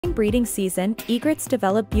During breeding season, egrets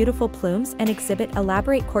develop beautiful plumes and exhibit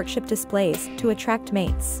elaborate courtship displays to attract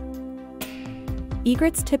mates.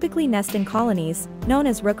 Egrets typically nest in colonies, known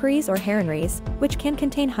as rookeries or heronries, which can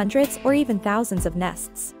contain hundreds or even thousands of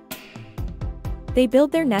nests. They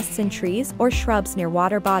build their nests in trees or shrubs near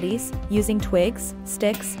water bodies, using twigs,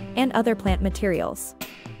 sticks, and other plant materials.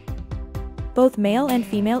 Both male and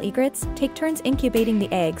female egrets take turns incubating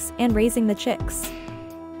the eggs and raising the chicks.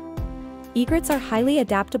 Egrets are highly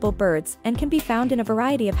adaptable birds and can be found in a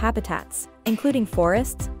variety of habitats, including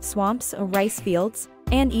forests, swamps, rice fields,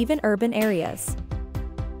 and even urban areas.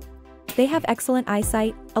 They have excellent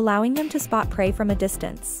eyesight, allowing them to spot prey from a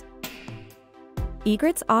distance.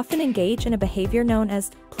 Egrets often engage in a behavior known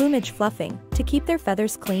as plumage fluffing to keep their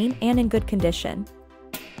feathers clean and in good condition.